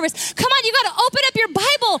according to your purpose. Come on, you got to open up your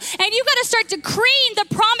Bible and you got to start decreeing the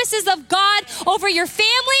promises of God over your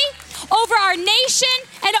family, over our nation,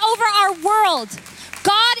 and over our world.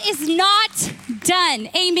 God is not done.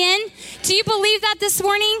 Amen. Do you believe that this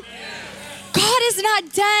morning? God is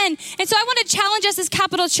not done. And so I want to challenge us as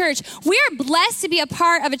Capital Church. We are blessed to be a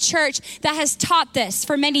part of a church that has taught this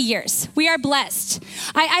for many years. We are blessed.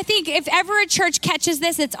 I think if ever a church catches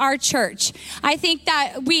this, it's our church. I think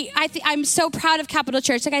that I'm so proud of Capital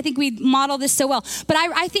Church. Like, I think we model this so well. But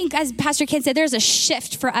I think, as Pastor Ken said, there's a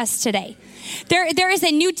shift for us today. There is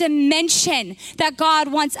a new dimension that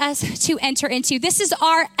God wants us to enter into. This is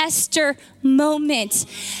our Esther moment.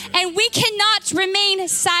 And we cannot remain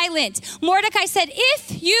silent. Mordecai said,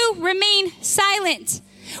 if you remain silent,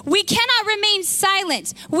 we cannot remain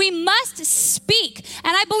silent. We must speak.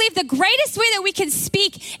 And I believe the greatest way that we can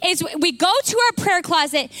speak is we go to our prayer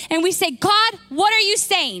closet and we say, God, what are you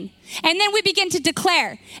saying? And then we begin to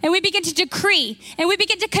declare, and we begin to decree, and we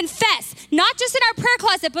begin to confess, not just in our prayer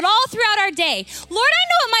closet, but all throughout our day. Lord, I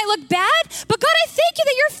know it might look bad, but God, I thank you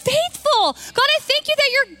that you're faithful. God, I thank you that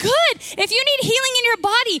you're good. If you need healing in your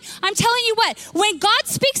body, I'm telling you what, when God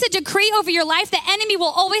speaks a decree over your life, the enemy will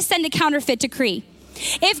always send a counterfeit decree.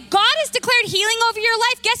 If God has declared healing over your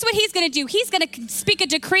life, guess what he's going to do? He's going to speak a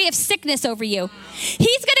decree of sickness over you.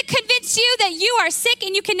 He's going to convince you that you are sick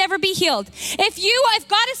and you can never be healed. If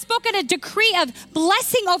God has spoken a decree of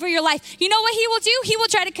blessing over your life, you know what he will do? He will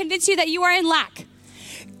try to convince you that you are in lack.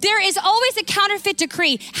 There is always a counterfeit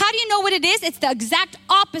decree. How do you know what it is? It's the exact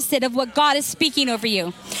opposite of what God is speaking over you.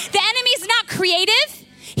 The enemy is not creative.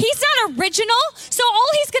 He's not original. So all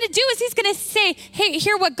he's going to do is he's going to say, hey,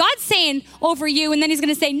 hear what God's saying over you. And then he's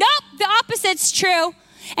going to say, nope, the opposite's true.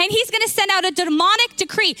 And he's going to send out a demonic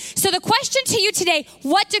decree. So the question to you today,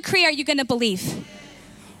 what decree are you going to believe?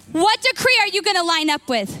 What decree are you going to line up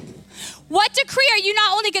with? What decree are you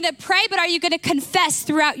not only going to pray, but are you going to confess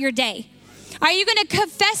throughout your day? Are you going to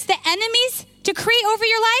confess the enemy's decree over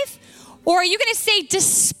your life? Or are you going to say,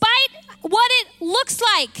 despite what it looks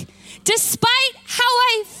like, despite how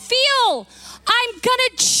I feel, I'm going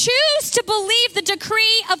to choose to believe the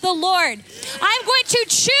decree of the Lord. I'm going to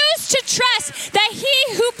choose to trust that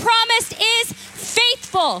he who promised is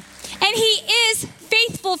faithful. And he is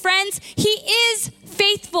faithful, friends. He is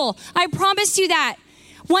faithful. I promise you that.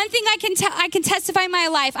 One thing I can testify in my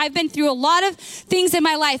life, I've been through a lot of things in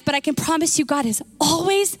my life, but I can promise you God is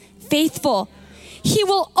always faithful. He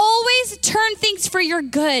will always turn things for your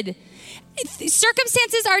good.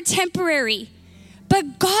 Circumstances are temporary,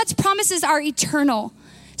 but God's promises are eternal.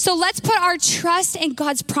 So let's put our trust in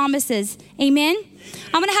God's promises. Amen.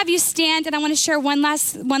 I'm going to have you stand, and I want to share one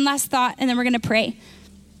last thought, and then we're going to pray.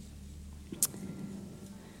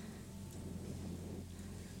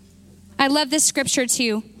 I love this scripture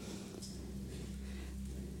too.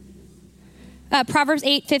 Proverbs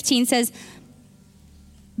 8:15 says,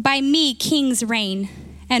 "By me kings reign,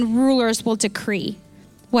 and rulers will decree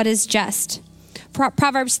what is just."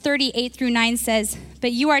 Proverbs 30:8-9 says,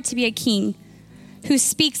 "But you are to be a king who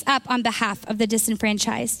speaks up on behalf of the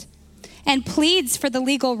disenfranchised and pleads for the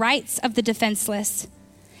legal rights of the defenseless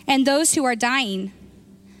and those who are dying.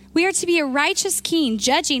 We are to be a righteous king,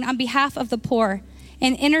 judging on behalf of the poor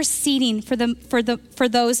and interceding for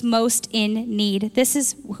those most in need." This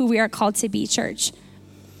is who we are called to be, church.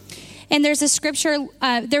 And there's a scripture,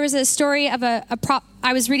 there was a story of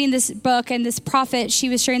I was reading this book, and this prophet, she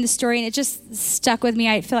was sharing the story, and it just stuck with me.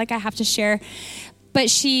 I feel like I have to share. But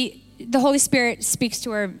the Holy Spirit speaks to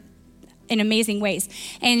her in amazing ways.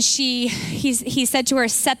 And he said to her,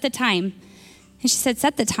 "Set the time And she said,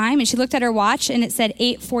 set the time. And she looked at her watch and it said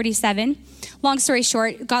 8:47. Long story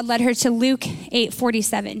short, God led her to Luke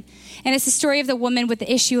 8:47. And it's the story of the woman with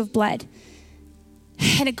the issue of blood.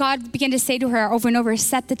 And God began to say to her over and over,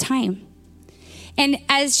 set the time. And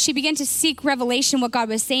as she began to seek revelation, what God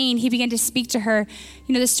was saying, he began to speak to her.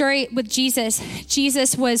 You know, the story with Jesus,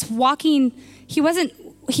 Jesus was walking, he wasn't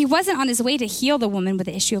on his way to heal the woman with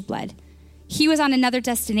the issue of blood. He was on another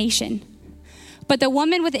destination. But the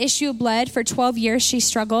woman with the issue of blood, for 12 years, she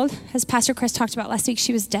struggled. As Pastor Chris talked about last week,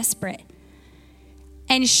 she was desperate.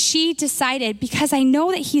 And she decided, because I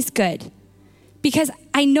know that he's good, because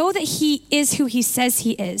I know that he is who he says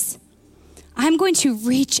he is, I'm going to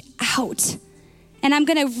reach out. And I'm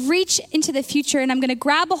going to reach into the future and I'm going to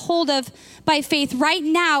grab a hold of by faith right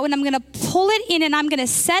now and I'm going to pull it in and I'm going to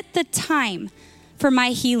set the time for my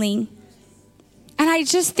healing. And I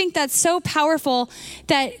just think that's so powerful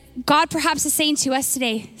that God perhaps is saying to us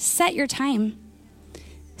today, set your time.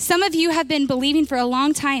 Some of you have been believing for a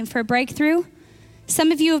long time for a breakthrough.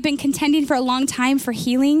 Some of you have been contending for a long time for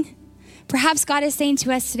healing. Perhaps God is saying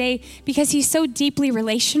to us today, because he's so deeply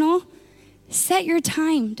relational, set your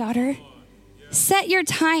time, daughter. Set your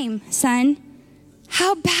time, son.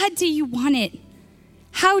 How bad do you want it?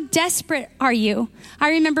 How desperate are you? I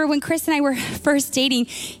remember when Chris and I were first dating,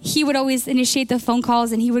 he would always initiate the phone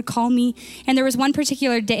calls and he would call me. And there was one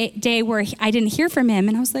particular day where I didn't hear from him.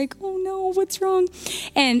 And I was like, oh no, what's wrong?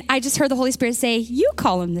 And I just heard the Holy Spirit say, you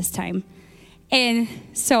call him this time. And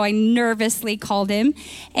so I nervously called him.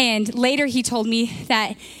 And later he told me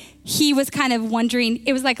that he was kind of wondering,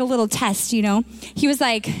 it was like a little test, you know. He was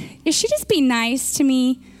like, is she just being nice to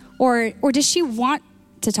me? Or does she want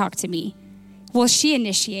to talk to me? Will she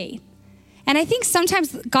initiate? And I think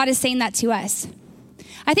sometimes God is saying that to us.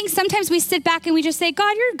 I think sometimes we sit back and we just say,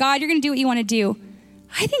 God, you're going to do what you want to do.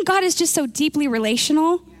 I think God is just so deeply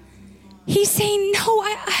relational. He's saying, no,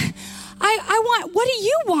 I want, what do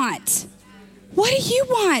you want? What do you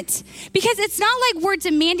want? Because it's not like we're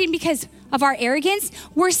demanding because of our arrogance.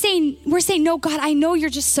 We're saying, no, God, I know you're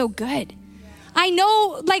just so good. I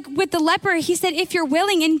know, like with the leper, he said, if you're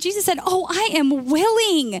willing. And Jesus said, oh, I am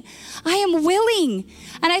willing. I am willing.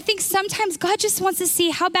 And I think sometimes God just wants to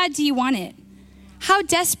see, how bad do you want it? How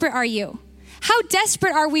desperate are you? How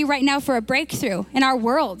desperate are we right now for a breakthrough in our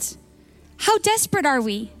world? How desperate are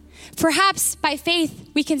we? Perhaps by faith,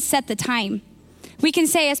 we can set the time. We can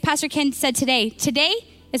say, as Pastor Ken said today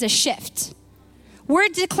is a shift. We're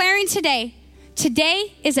declaring today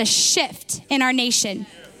is a shift in our nation.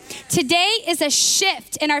 Today is a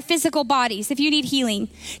shift in our physical bodies if you need healing.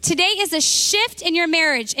 Today is a shift in your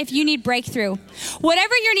marriage if you need breakthrough.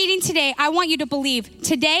 Whatever you're needing today, I want you to believe.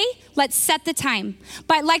 Today, let's set the time.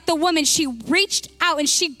 But like the woman, she reached out and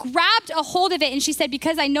she grabbed a hold of it and she said,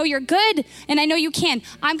 because I know you're good and I know you can,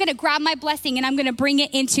 I'm going to grab my blessing and I'm going to bring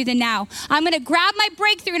it into the now. I'm going to grab my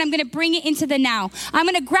breakthrough and I'm going to bring it into the now. I'm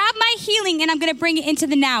going to grab my healing and I'm going to bring it into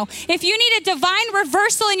the now. If you need a divine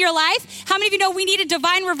reversal in your life, how many of you know we need a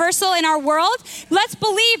divine reversal in our world? Let's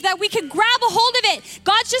believe that we can grab a hold of it.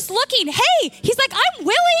 God's just looking. Hey, he's like, I'm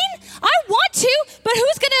willing. I want to, but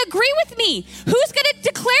who's going to agree with me? Who's going to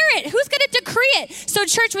declare it? Who's going to decree it? So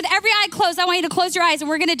church, with every eye closed, I want you to close your eyes and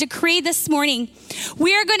we're going to decree this morning.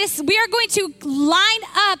 We are going to line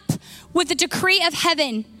up with the decree of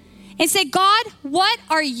heaven and say, God, what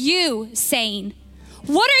are you saying?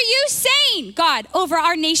 What are you saying, God, over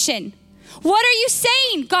our nation? What are you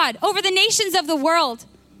saying, God, over the nations of the world?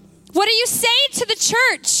 What are you saying to the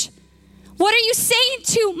church? What are you saying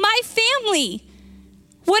to my family?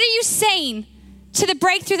 What are you saying to the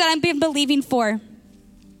breakthrough that I've been believing for?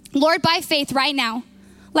 Lord, by faith right now,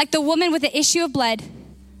 like the woman with the issue of blood,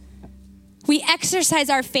 we exercise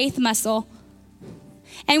our faith muscle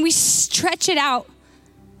and we stretch it out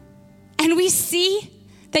and we see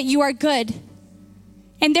that you are good.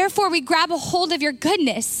 And therefore we grab a hold of your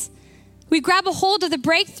goodness. We grab a hold of the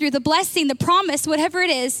breakthrough, the blessing, the promise, whatever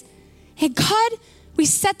it is. And God, we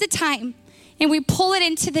set the time and we pull it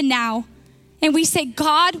into the now. And we say,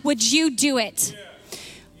 God, would you do it?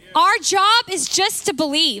 Our job is just to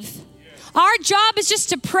believe. Our job is just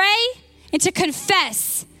to pray and to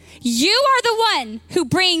confess. You are the one who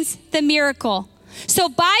brings the miracle. So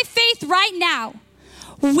by faith right now,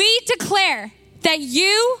 we declare that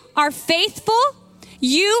you are faithful.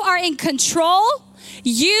 You are in control.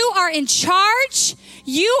 You are in charge.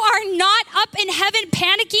 you are not up in heaven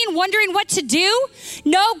panicking, wondering what to do.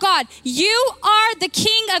 No, God, you are the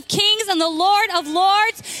King of kings and the Lord of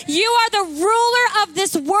lords. You are the ruler of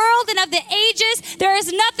this world and of the ages. There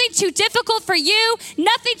is nothing too difficult for you,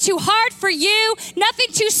 nothing too hard for you, nothing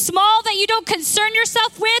too small that you don't concern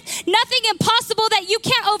yourself with, nothing impossible that you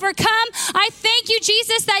can't overcome. I thank you,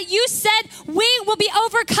 Jesus, that you said we will be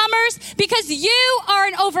overcomers because you are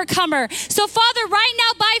an overcomer. So, Father, right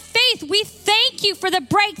now by faith, we thank you for the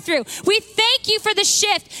breakthrough. We thank you for the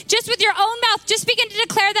shift. Just with your own mouth, just begin to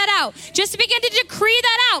declare that out. Just begin to decree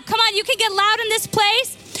that out. Come on, you can get loud in this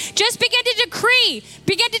place. Just begin to decree,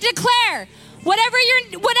 begin to declare whatever you're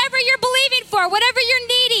believing for, whatever you're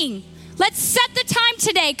needing. Let's set the time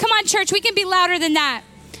today. Come on, church, we can be louder than that.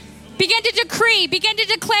 Begin to decree, begin to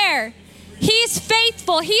declare. He's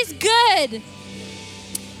faithful, he's good.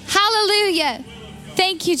 Hallelujah.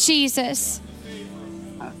 Thank you, Jesus.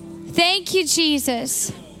 Thank you,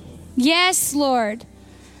 Jesus. Yes, Lord.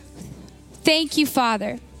 Thank you,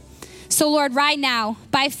 Father. So, Lord, right now,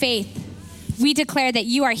 by faith, we declare that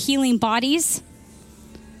you are healing bodies.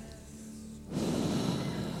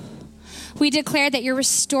 We declare that you're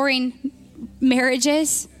restoring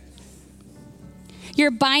marriages.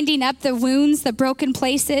 You're binding up the wounds, the broken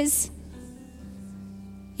places.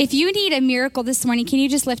 If you need a miracle this morning, can you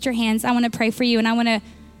just lift your hands? I want to pray for you and I want to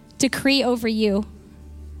decree over you.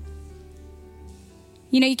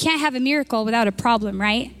 You know, you can't have a miracle without a problem,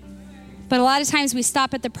 right? But a lot of times we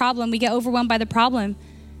stop at the problem. We get overwhelmed by the problem.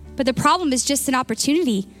 But the problem is just an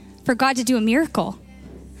opportunity for God to do a miracle.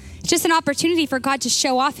 It's just an opportunity for God to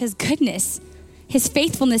show off his goodness, his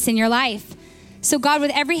faithfulness in your life. So God,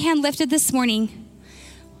 with every hand lifted this morning,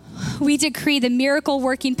 we decree the miracle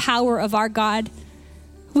working power of our God.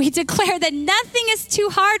 We declare that nothing is too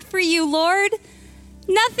hard for you, Lord.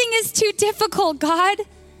 Nothing is too difficult, God.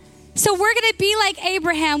 So we're going to be like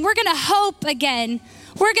Abraham. We're going to hope again.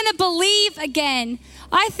 We're going to believe again.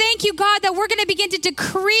 I thank you, God, that we're going to begin to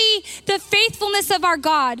decree the faithfulness of our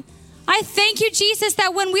God. I thank you, Jesus,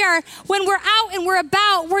 that when we're out and we're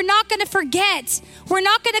about, we're not going to forget. We're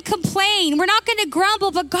not going to complain. We're not going to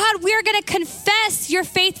grumble. But God, we are going to confess your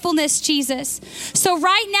faithfulness, Jesus. So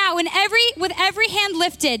right now, with every hand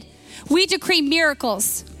lifted, we decree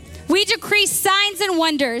miracles. We decree signs and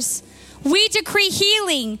wonders. We decree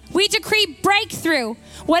healing. We decree breakthrough.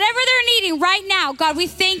 Whatever they're needing right now, God, we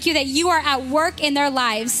thank you that you are at work in their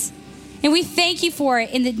lives. And we thank you for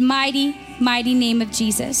it in the mighty, mighty name of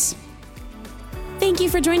Jesus. Thank you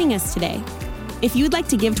for joining us today. If you would like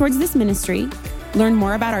to give towards this ministry, learn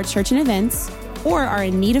more about our church and events, or are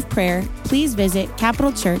in need of prayer, please visit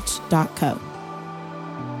capitalchurch.co.